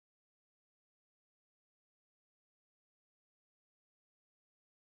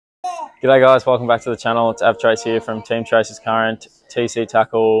G'day guys, welcome back to the channel. It's Av Trace here from Team Trace's Current, TC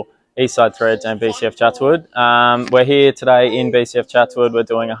Tackle, Eastside Threads and BCF Chatswood. We're here today in BCF Chatswood. We're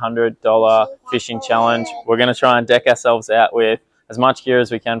doing a $100 fishing challenge. We're going to try and deck ourselves out with as much gear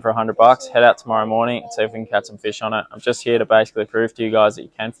as we can for $100. Head out tomorrow morning and see if we can catch some fish on it. I'm just here to basically prove to you guys that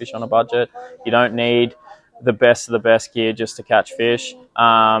you can fish on a budget. You don't need the best of the best gear just to catch fish.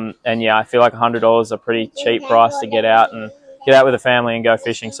 And yeah, I feel like $100 is a pretty cheap price to get out with the family and go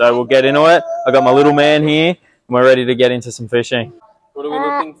fishing. So we'll get into it. I got my little man here and we're ready to get into some fishing. What are we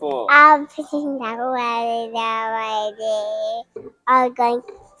looking for? I'm fishing tackle. I'm going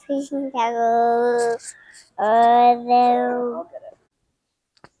fishing tackle.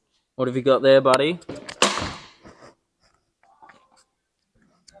 What have you got there, buddy?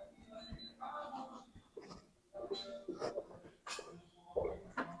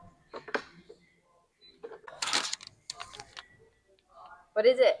 What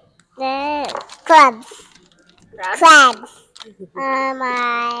is it? The crabs. Crabs.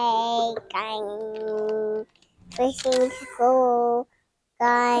 I going fishing tackle.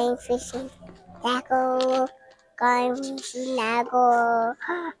 Going fishing tackle. Going fishing tackle.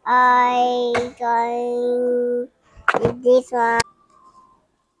 I going with this one.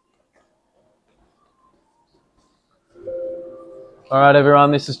 Alright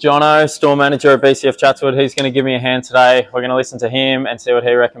everyone, this is Jono, store manager at BCF Chatswood. He's going to give me a hand today. We're going to listen to him and see what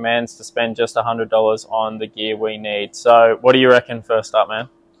he recommends to spend just $100 on the gear we need. So what do you reckon first up, man?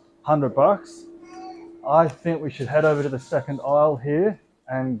 $100. I think we should head over to the second aisle here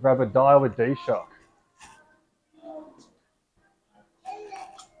and grab a Daiwa D-Shock.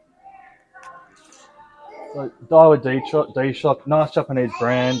 So Daiwa D-Shock, nice Japanese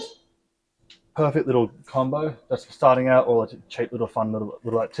brand. Perfect little combo. That's for starting out or a cheap little fun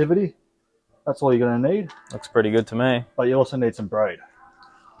little activity. That's all you're going to need. Looks pretty good to me. But you also need some braid.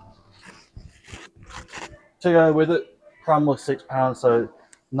 To go with it, Crumble 6 pounds, so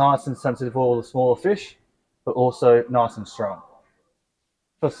nice and sensitive for all the smaller fish, but also nice and strong.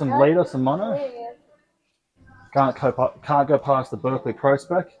 For some leader, some mono, can't go past the Berkeley Pro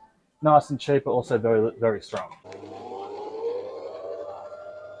Spec. Nice and cheap, but also very, very strong.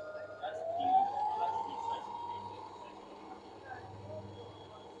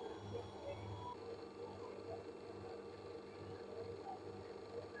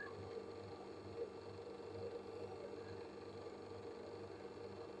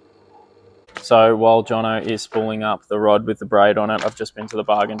 So while Jono is spooling up the rod with the braid on it, I've just been to the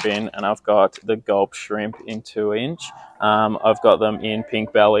bargain bin and I've got the gulp shrimp in 2-inch. I've got them in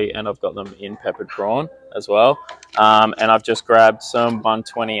pink belly and I've got them in peppered prawn as well. And I've just grabbed some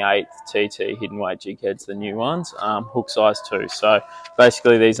 1/28 TT hidden weight jig heads, the new ones, hook size 2. So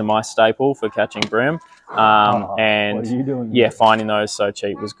basically these are my staple for catching bream. And what are you doing? Yeah, finding those so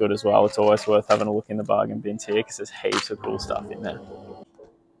cheap was good as well. It's always worth having a look in the bargain bins here because there's heaps of cool stuff in there.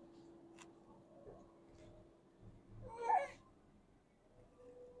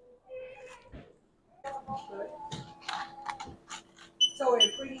 So we're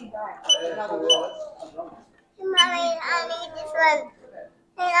bringing back another rod. Mommy, I need this one.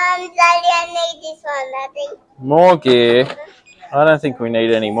 And Daddy, I need this one. Daddy. More gear? I don't think we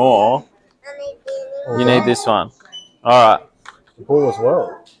need any more. I need this. You need this one. Alright. The ball as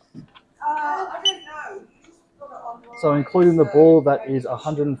well. I don't know. So including the ball, that is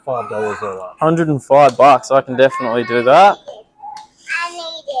 $105 all up. $105. I can definitely do that. I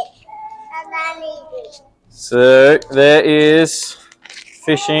need it. And I need it. So there is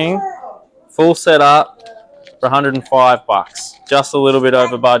fishing, full setup for $105. Just a little bit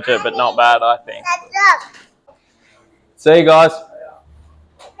over budget, but not bad, I think. Let's go. See you guys.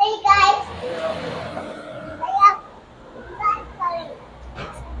 Hey guys.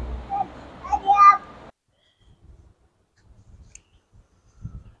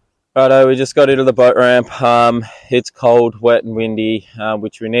 Righto, we just got into the boat ramp. It's cold, wet and windy,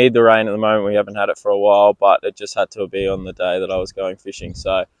 which we need the rain at the moment. We haven't had it for a while, but it just had to be on the day that I was going fishing.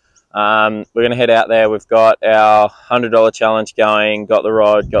 So we're going to head out there. We've got our $100 challenge going, got the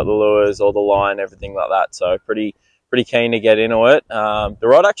rod, got the lures, all the line, everything like that. So pretty keen to get into it. The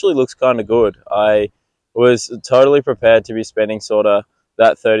rod actually looks kind of good. I was totally prepared to be spending sort of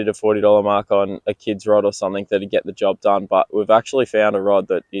that $30 to $40 mark on a kid's rod or something that'd get the job done, but we've actually found a rod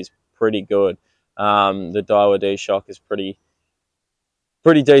that is pretty good. The Daiwa D-Shock is pretty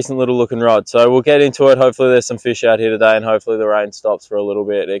decent little looking rod. So we'll get into it. Hopefully there's some fish out here today and hopefully the rain stops for a little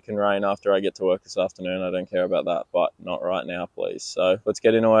bit. It can rain after I get to work this afternoon. I don't care about that, but not right now, please. So let's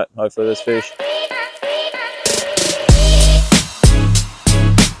get into it. Hopefully there's fish.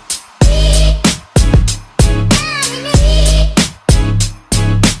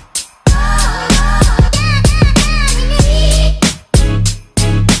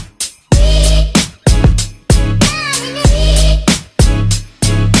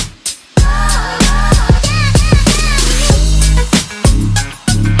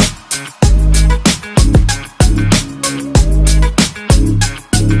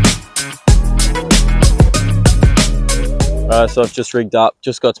 so I've just rigged up,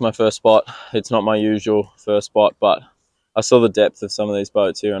 just got to my first spot. It's not my usual first spot, but I saw the depth of some of these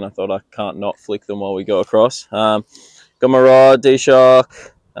boats here and I thought I can't not flick them while we go across. Got my rod, D-Shock,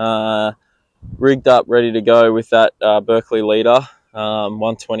 rigged up, ready to go with that Berkeley leader,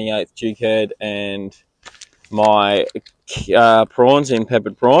 1/28 jig head, and my prawns in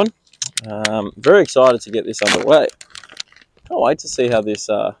peppered prawn. Very excited to get this underway. Can't wait to see how this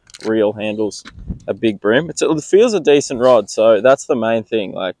reel handles a big brim. It feels a decent rod, so that's the main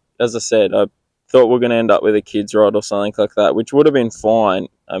thing. Like, as I said, I thought we are going to end up with a kid's rod or something like that, which would have been fine.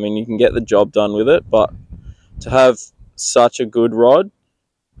 I mean, you can get the job done with it, but to have such a good rod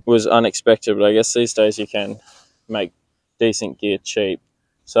was unexpected. But I guess these days you can make decent gear cheap.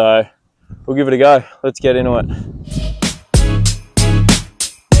 So we'll give it a go. Let's get into it.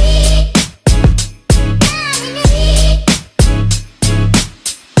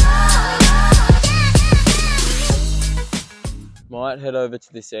 Might head over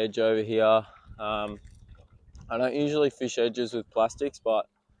to this edge over here. I don't usually fish edges with plastics, but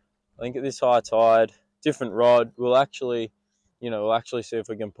I think at this high tide, different rod, we'll actually see if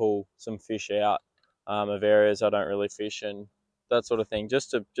we can pull some fish out of areas I don't really fish and that sort of thing.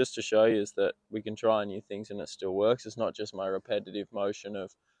 Just to show you is that we can try new things and it still works. It's not just my repetitive motion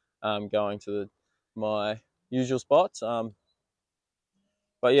of going to my usual spots.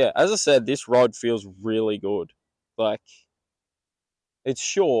 But yeah, as I said, this rod feels really good. Like, it's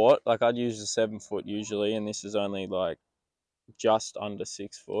short, like I'd use a 7 foot usually, and this is only like just under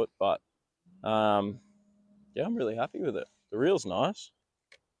 6 foot, but yeah, I'm really happy with it. The reel's nice.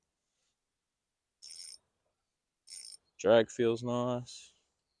 Drag feels nice.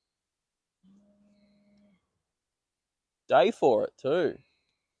 Day for it too.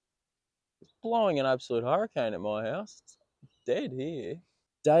 It's blowing an absolute hurricane at my house. It's dead here.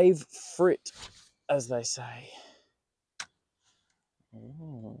 Dave Frit, as they say.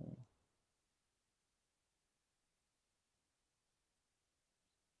 Oh.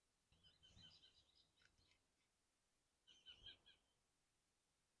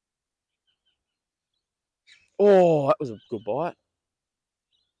 Oh, that was a good bite.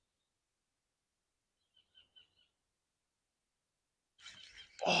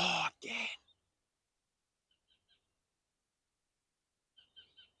 Oh, again.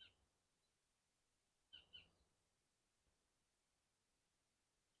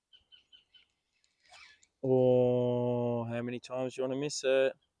 Oh, how many times do you want to miss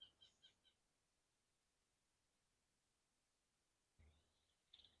it?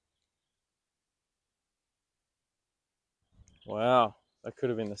 Wow, that could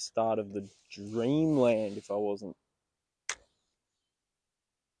have been the start of the dreamland if I wasn't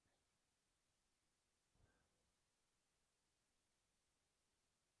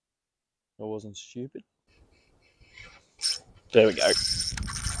stupid. There we go.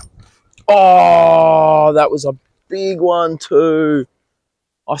 Oh, that was a big one too.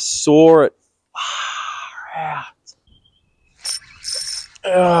 I saw it. Far out.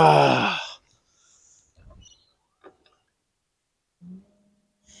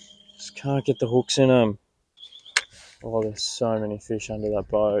 Just can't get the hooks in them. Oh, there's so many fish under that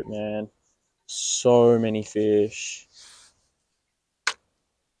boat, man. So many fish.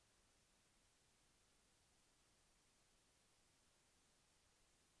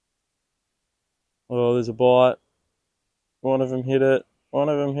 Oh, there's a bite. One of them hit it. One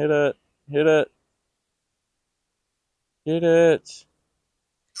of them hit it. Hit it. Hit it.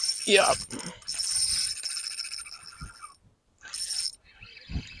 Yep.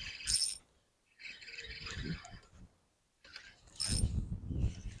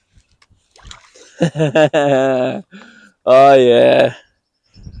 Oh yeah.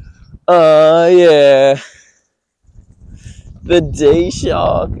 Oh yeah. The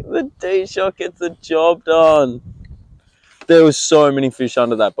D-Shock. The D-Shock gets the job done. There was so many fish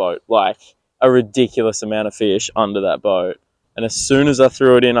under that boat. Like, a ridiculous amount of fish under that boat. And as soon as I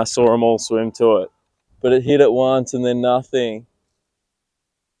threw it in, I saw them all swim to it. But it hit it once and then nothing.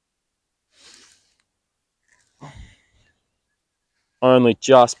 Only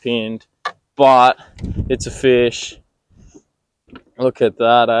just pinned. But it's a fish. Look at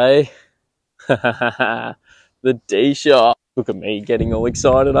that, eh? The D-Shock. Look at me getting all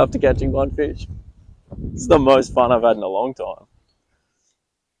excited after catching one fish. It's the most fun I've had in a long time.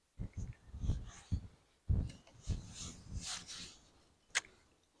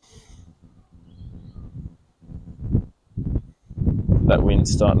 That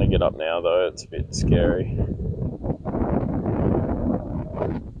wind's starting to get up now though, it's a bit scary.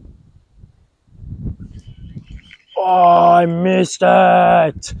 Oh, I missed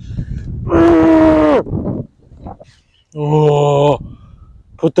it! Oh,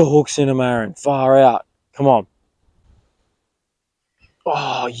 put the hooks in them, Aaron. Far out. Come on.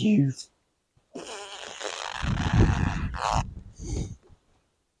 Oh, you.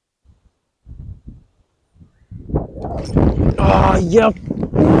 Oh, yep.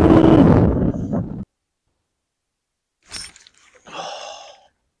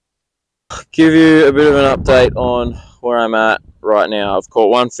 Give you a bit of an update on where I'm at right now. I've caught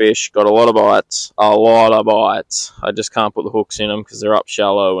one fish, got a lot of bites. I just can't put the hooks in them because they're up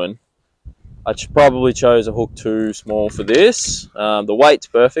shallow, and I probably chose a hook too small for this. The weight's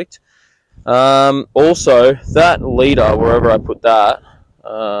perfect. Also, that leader, wherever I put that,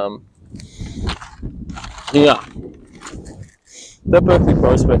 yeah, that perfect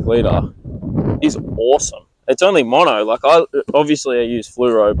prospect leader is awesome. It's only mono. Like, I use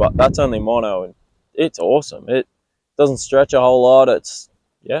fluoro, but that's only mono, and it's awesome. It doesn't stretch a whole lot. It's,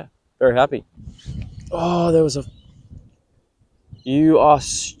 yeah, very happy. Oh, there was a. You are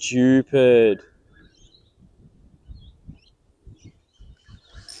stupid.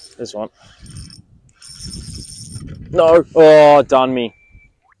 This one. No. Oh, done me.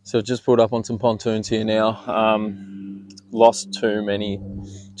 So I've just pulled up on some pontoons here now. Lost too many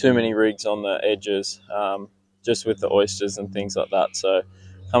rigs on the edges, just with the oysters and things like that. So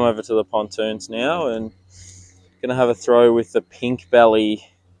come over to the pontoons now and gonna have a throw with the pink belly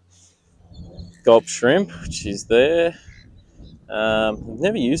gulp shrimp, which is there. I've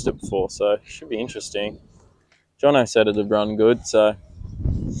never used it before, so it should be interesting. Jono said it'd run good, so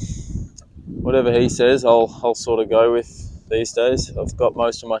whatever he says, I'll sort of go with these days. I've got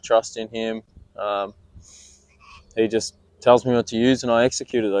most of my trust in him. He just tells me what to use and I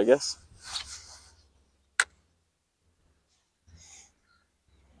execute it, I guess.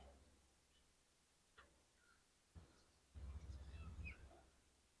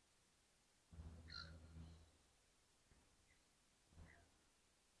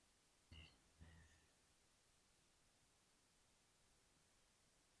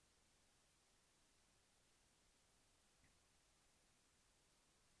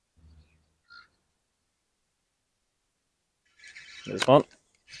 There's one.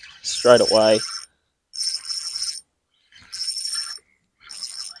 Straight away.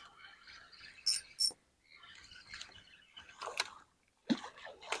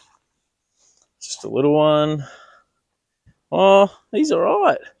 Just a little one. Oh, he's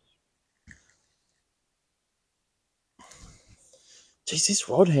alright. Geez, this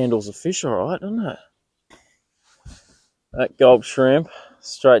rod handles a fish alright, doesn't it? That gulp shrimp,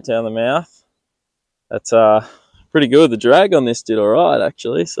 straight down the mouth. That's pretty good. The drag on this did alright,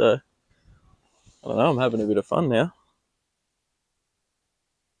 actually, so I don't know, I'm having a bit of fun now.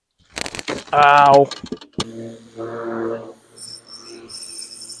 Ow!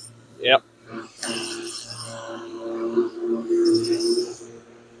 Yep.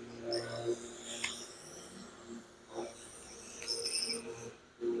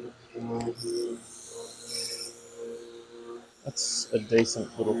 That's a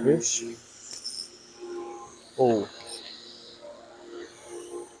decent little fish. Oh.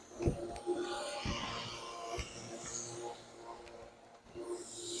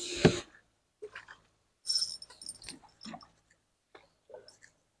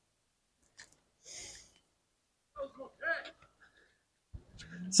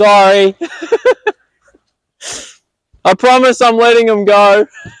 Sorry. I promise I'm letting him go.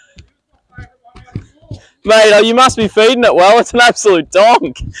 Mate, oh, you must be feeding it well. It's an absolute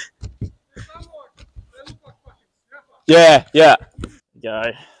donk. Yeah, yeah. Go.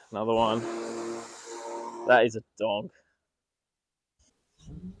 Another one. That is a donk.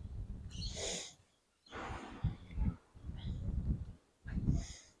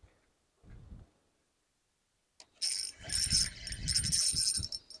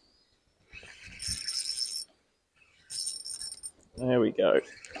 There we go.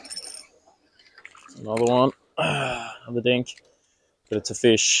 Another one. Another dink. But it's a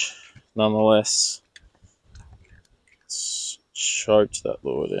fish, nonetheless. Let's choke that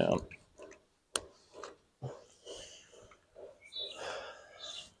lure down.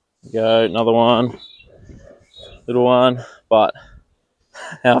 Go, another one. Little one. But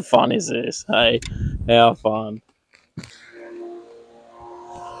how fun is this? Hey, how fun.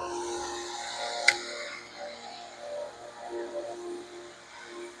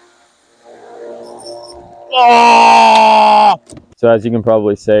 Oh! So as you can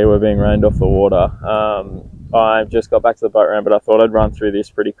probably see, we're being rained off the water. I just got back to the boat ramp, but I thought I'd run through this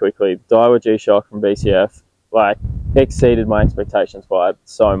pretty quickly. Daiwa G-Shock from BCF, like, exceeded my expectations by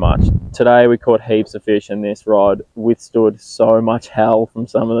so much. Today we caught heaps of fish, and this rod withstood so much hell from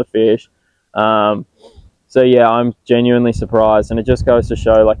some of the fish. So yeah, I'm genuinely surprised, and it just goes to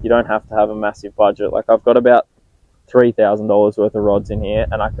show, like, you don't have to have a massive budget. Like, I've got about $3,000 worth of rods in here,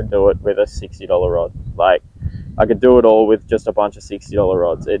 and I could do it with a $60 rod. Like, I could do it all with just a bunch of $60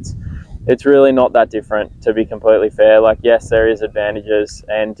 rods. It's really not that different, to be completely fair. Like, yes, there is advantages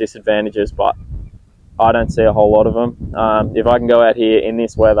and disadvantages, but I don't see a whole lot of them. If I can go out here in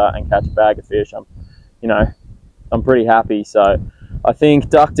this weather and catch a bag of fish, I'm pretty happy. So I think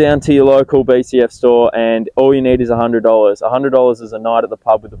duck down to your local BCF store, and all you need is $100. $100 is a night at the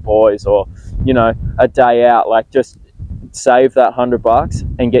pub with the boys, or, you know, a day out. Like, just save that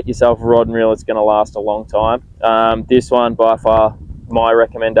 $100 and get yourself a rod and reel. It's going to last a long time. This one, by far, my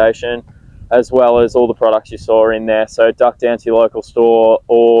recommendation, as well as all the products you saw in there. So duck down to your local store,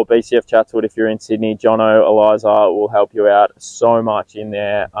 or BCF Chatswood if you're in Sydney. Jono, Eliza will help you out so much in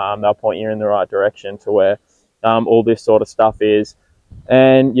there. They'll point you in the right direction to where all this sort of stuff is.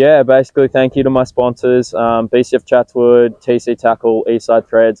 And yeah, basically thank you to my sponsors, BCF Chatswood, TC Tackle, Eastside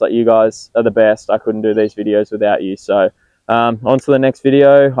Threads. Like, you guys are the best. I couldn't do these videos without you. So on to the next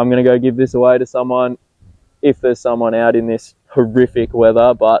video. I'm going to go give this away to someone, if there's someone out in this horrific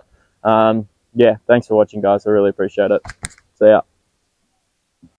weather. But yeah, thanks for watching, guys. I really appreciate it. See ya.